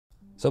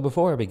So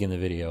before I begin the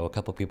video, a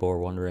couple people were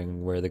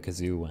wondering where the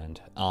kazoo went.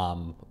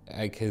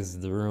 Because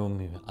the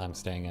room I'm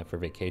staying at for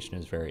vacation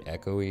is very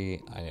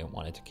echoey, I didn't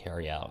want it to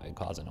carry out and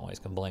cause a noise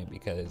complaint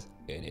because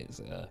it is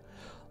a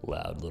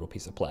loud little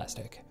piece of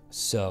plastic.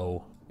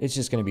 So it's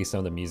just going to be some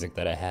of the music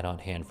that I had on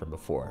hand from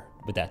before.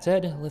 With that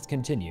said, let's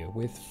continue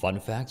with fun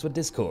facts with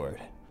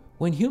Discord.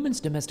 When humans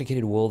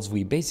domesticated wolves,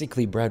 we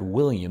basically bred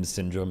Williams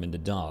syndrome into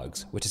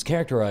dogs, which is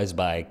characterized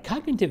by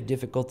cognitive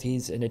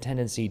difficulties and a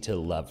tendency to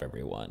love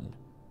everyone.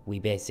 We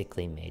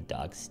basically made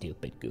dogs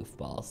stupid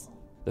goofballs.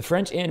 The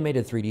French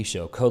animated 3D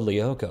show Code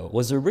Lyoko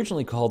was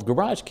originally called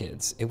Garage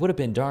Kids. It would have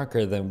been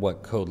darker than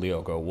what Code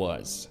Lyoko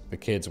was. The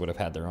kids would have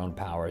had their own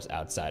powers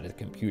outside of the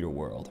computer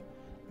world.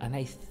 And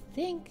I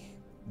think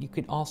you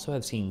could also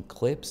have seen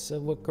clips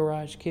of what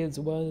Garage Kids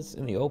was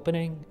in the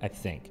opening. I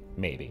think,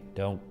 maybe.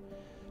 Don't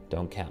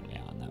count me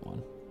out on that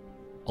one.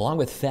 Along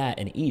with Fat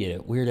and Eat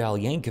It, Weird Al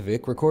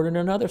Yankovic recorded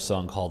another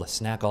song called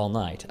Snack All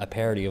Night, a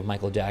parody of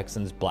Michael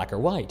Jackson's Black or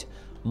White.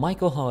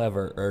 Michael,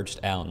 however, urged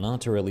Al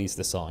not to release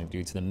the song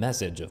due to the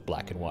message of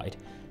Black and White.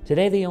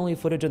 Today, the only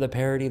footage of the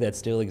parody that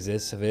still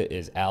exists of it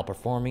is Al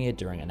performing it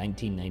during a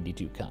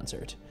 1992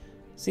 concert.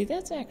 See,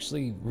 that's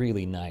actually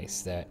really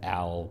nice that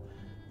Al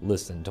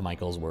listened to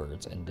Michael's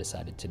words and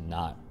decided to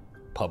not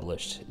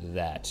publish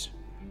that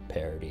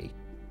parody,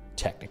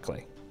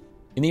 technically.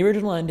 In the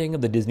original ending of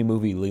the Disney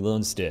movie Lilo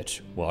and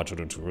Stitch, watch it,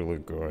 it's really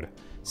good,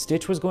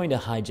 Stitch was going to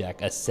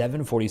hijack a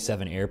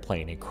 747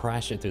 airplane and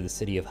crash it through the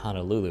city of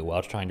Honolulu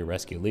while trying to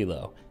rescue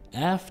Lilo.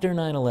 After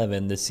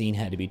 9/11, the scene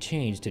had to be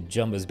changed to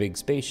Jumba's big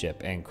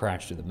spaceship and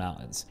crash through the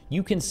mountains.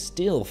 You can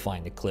still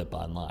find the clip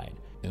online.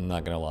 I'm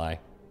not gonna lie,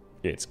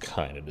 it's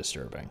kinda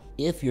disturbing.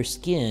 If your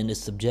skin is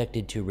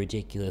subjected to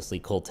ridiculously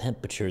cold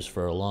temperatures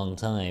for a long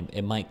time,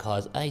 it might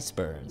cause ice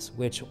burns,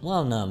 which,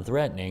 while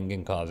non-threatening,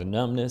 can cause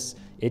numbness,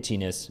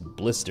 itchiness,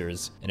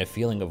 blisters, and a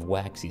feeling of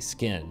waxy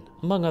skin,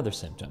 among other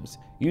symptoms.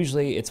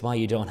 Usually, it's why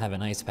you don't have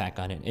an ice pack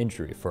on an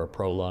injury for a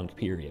prolonged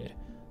period.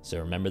 So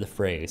remember the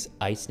phrase,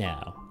 ice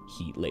now,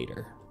 heat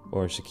later.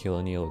 Or Shaquille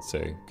O'Neal would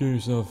say, get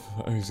yourself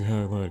ice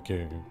hot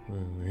game.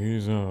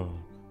 He's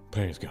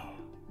please go.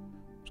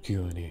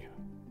 Shaquille O'Neal,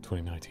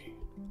 2019.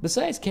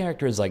 Besides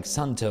characters like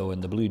Santo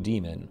and the Blue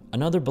Demon,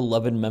 another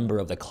beloved member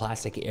of the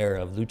classic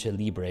era of lucha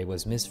libre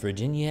was Miss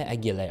Virginia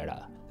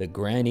Aguilera, the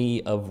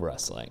granny of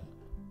wrestling.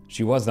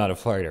 She was not a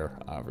fighter,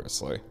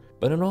 obviously,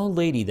 but an old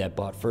lady that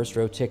bought first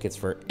row tickets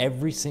for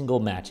every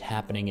single match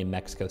happening in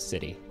Mexico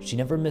City. She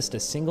never missed a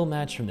single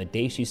match from the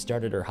day she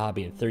started her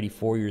hobby at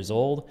 34 years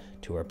old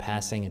to her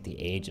passing at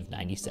the age of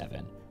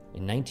 97.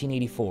 In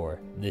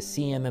 1984, the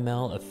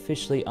CMML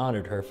officially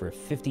honored her for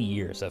 50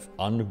 years of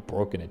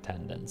unbroken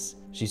attendance.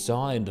 She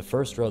saw in the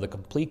first row the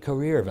complete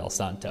career of El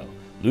Santo,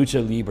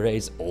 Lucha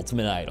Libre's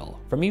ultimate idol,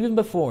 from even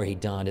before he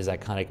donned his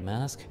iconic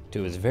mask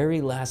to his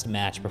very last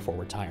match before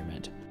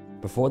retirement.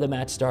 Before the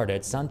match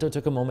started, Santo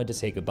took a moment to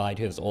say goodbye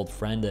to his old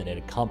friend that had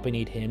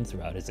accompanied him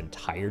throughout his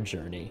entire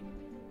journey.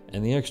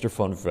 And the extra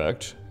fun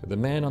fact, the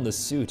man on the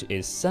suit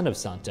is son of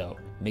Santo,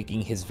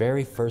 making his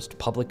very first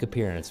public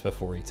appearance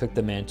before he took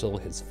the mantle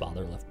his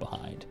father left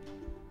behind.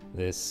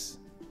 This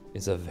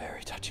is a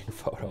very touching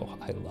photo,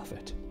 I love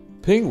it.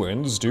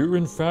 Penguins do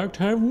in fact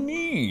have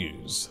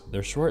knees.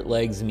 Their short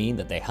legs mean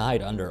that they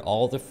hide under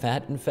all the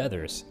fat and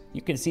feathers.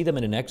 You can see them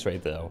in an x-ray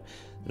though.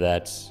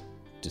 That's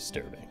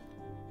disturbing.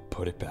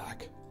 Put it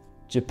back.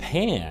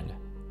 Japan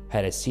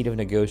had a seat of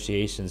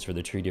negotiations for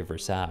the Treaty of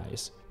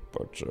Versailles.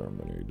 But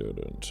Germany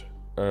didn't.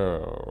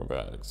 Oh,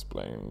 that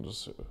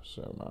explains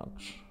so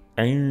much.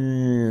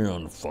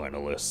 And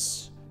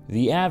finalists.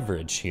 The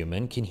average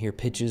human can hear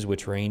pitches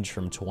which range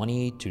from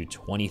 20 to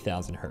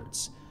 20,000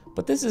 hertz.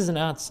 But this has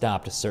not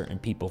stopped certain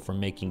people from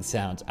making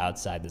sounds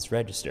outside this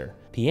register.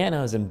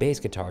 Pianos and bass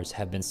guitars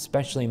have been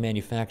specially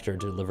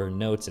manufactured to deliver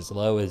notes as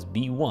low as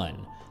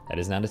B1. That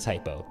is not a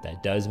typo,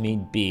 that does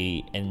mean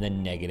B in the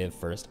negative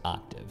first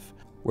octave,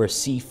 where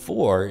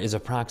C4 is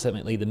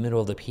approximately the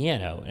middle of the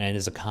piano and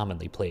is a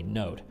commonly played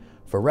note.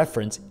 For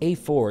reference,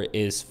 A4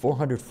 is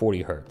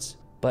 440 Hz,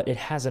 but it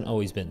hasn't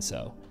always been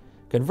so.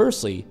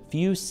 Conversely,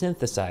 few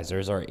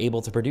synthesizers are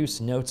able to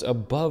produce notes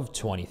above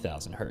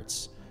 20,000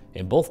 Hz.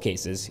 In both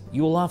cases,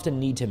 you will often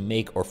need to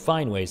make or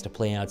find ways to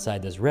play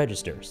outside this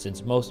register,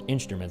 since most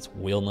instruments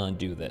will not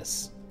do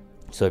this.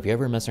 So if you're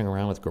ever messing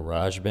around with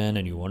GarageBand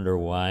and you wonder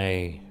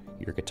why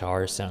your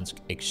guitar sounds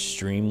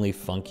extremely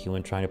funky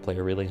when trying to play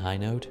a really high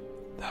note,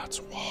 that's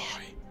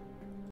why.